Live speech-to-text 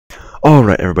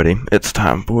Alright, everybody, it's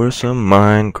time for some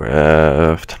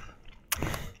Minecraft.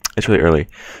 It's really early,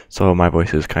 so my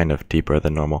voice is kind of deeper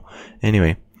than normal.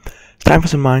 Anyway, it's time for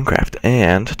some Minecraft,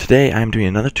 and today I'm doing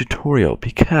another tutorial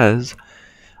because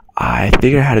I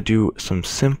figured out how to do some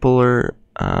simpler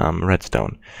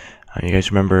redstone. You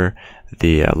guys remember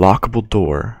the lockable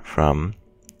door from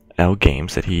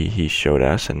LGames that he showed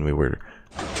us, and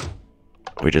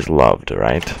we just loved,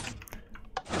 right?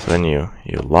 So then you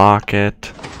lock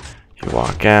it. You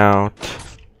walk out,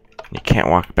 you can't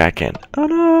walk back in. Oh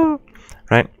no!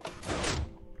 Right?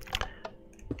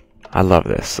 I love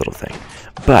this little thing.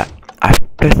 But I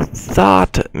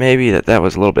thought maybe that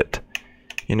was a little bit,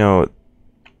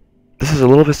 this is a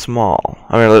little bit small.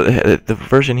 I mean, the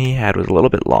version he had was a little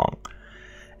bit long.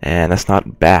 And that's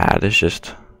not bad, it's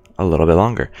just a little bit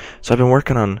longer. So I've been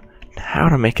working on how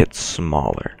to make it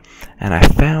smaller. And I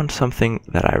found something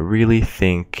that I really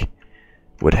think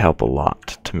would help a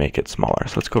lot to make it smaller.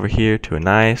 So let's go over here to a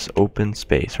nice open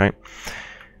space, right?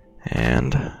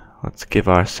 And let's give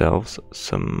ourselves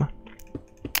some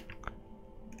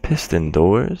piston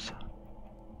doors.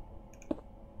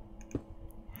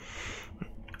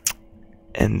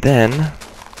 And then,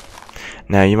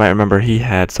 now you might remember he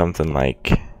had something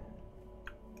like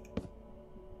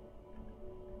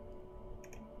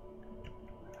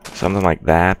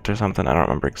that or something. I don't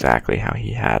remember exactly how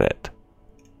he had it.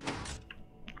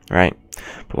 Right?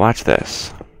 But watch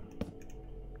this.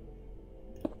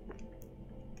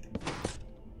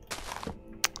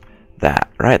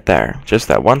 That, right there. Just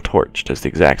that one torch does the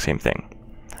exact same thing.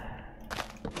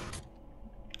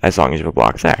 As long as you have a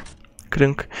block there.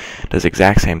 Ka-dunk. Does the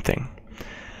exact same thing.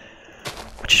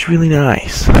 Which is really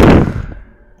nice.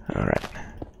 Alright.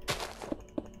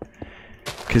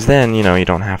 Because then, you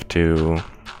don't have to...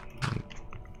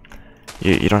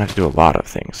 You don't have to do a lot of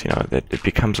things, it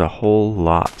becomes a whole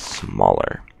lot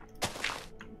smaller.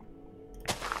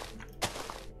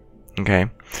 Okay,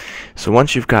 so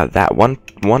once you've got that one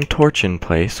torch in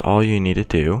place, all you need to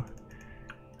do,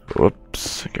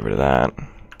 whoops, get rid of that,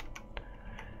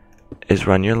 is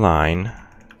run your line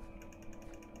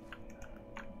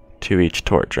to each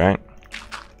torch, right?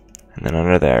 And then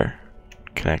under there,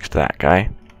 connects to that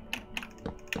guy.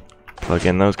 Plug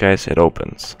in those guys, it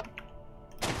opens.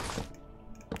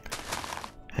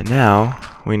 And now,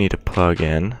 we need to plug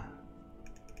in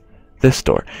this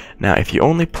door. Now, if you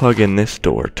only plug in this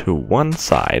door to one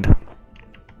side,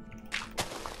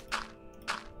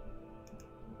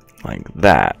 like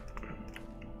that,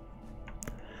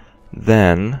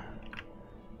 then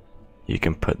you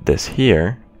can put this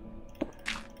here,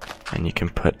 and you can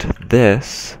put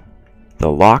this, the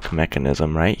lock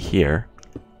mechanism, right here.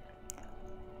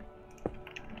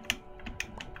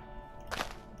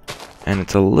 And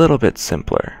it's a little bit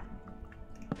simpler.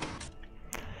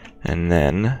 And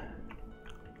then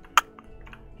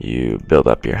you build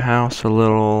up your house a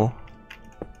little.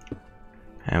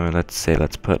 And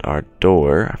let's put our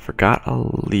door. I forgot a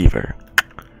lever.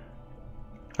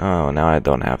 Oh, now I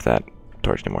don't have that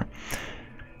torch anymore.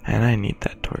 And I need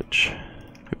that torch.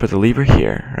 We put the lever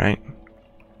here, right?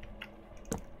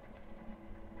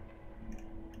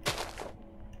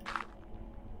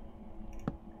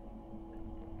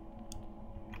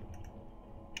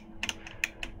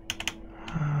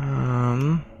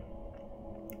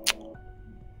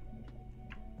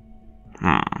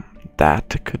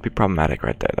 That could be problematic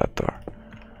right there, that door.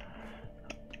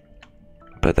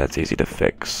 But that's easy to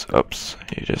fix. Oops.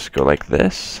 You just go like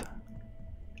this.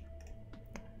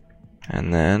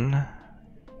 And then...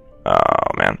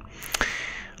 Oh, man.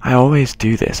 I always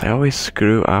do this. I always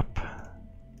screw up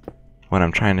when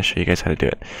I'm trying to show you guys how to do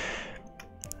it.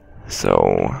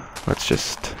 So, let's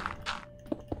just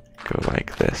go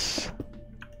like this.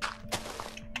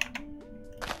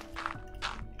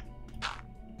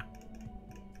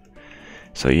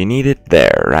 So you need it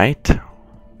there, right?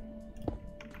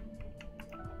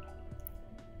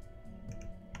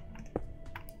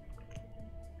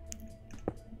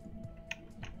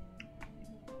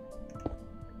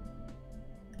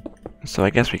 So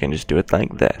I guess we can just do it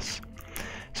like this.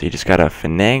 So you just gotta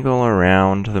finagle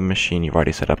around the machine you've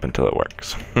already set up until it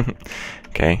works.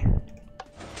 Okay.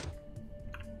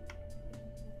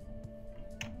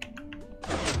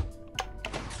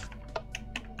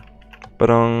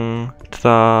 Ba-dong.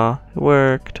 Ta-da! It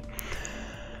worked.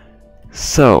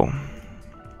 So,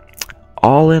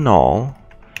 all in all,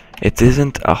 it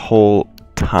isn't a whole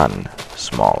ton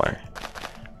smaller,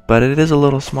 but it is a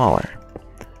little smaller.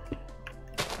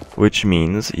 Which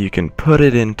means you can put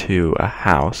it into a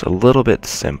house a little bit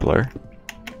simpler.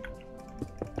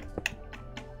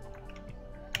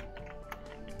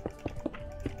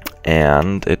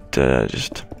 And it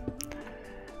just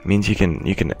means you can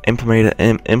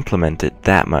implement it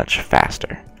that much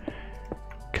faster.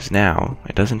 Because now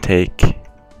it doesn't take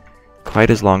quite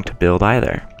as long to build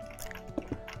either.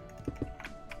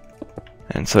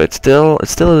 And so it still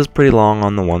is pretty long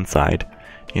on the one side.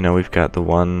 You know, we've got the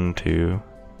 1, 2,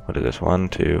 what is this? 1,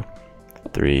 2,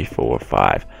 3, 4,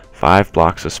 5. 5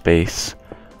 blocks of space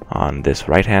on this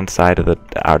right-hand side of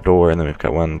our door, and then we've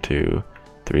got 1, 2,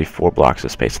 3, 4 blocks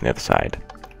of space on the other side.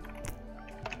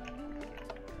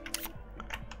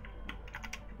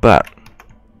 But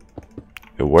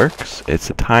it works. It's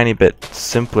a tiny bit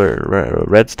simpler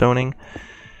redstoning.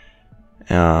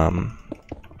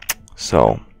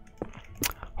 So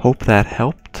hope that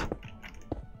helped.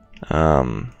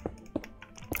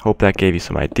 Hope that gave you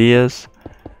some ideas.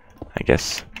 I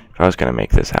guess if I was gonna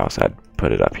make this house, I'd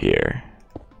put it up here.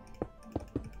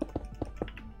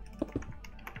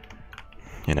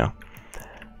 You know.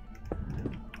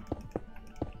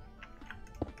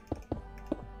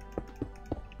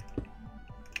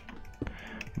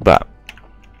 But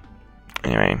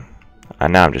anyway,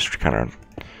 now I'm just kind of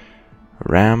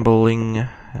rambling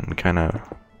and kind of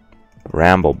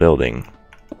ramble building.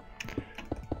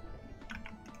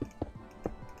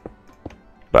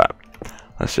 But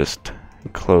let's just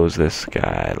close this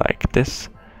guy like this,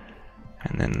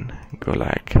 and then go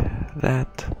like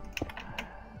that.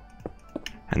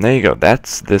 And there you go.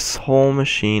 That's this whole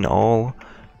machine all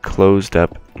closed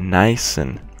up, nice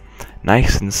and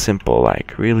simple,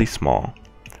 like really small.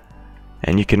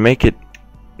 And you can make it.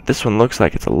 This one looks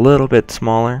like it's a little bit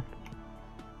smaller.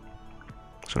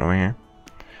 This one over here.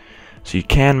 So you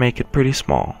can make it pretty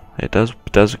small. It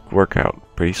does work out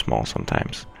pretty small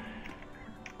sometimes.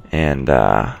 And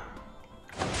there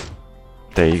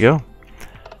you go.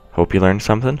 Hope you learned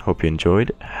something. Hope you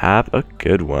enjoyed. Have a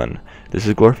good one. This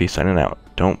is Glorphy signing out.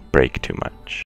 Don't break too much.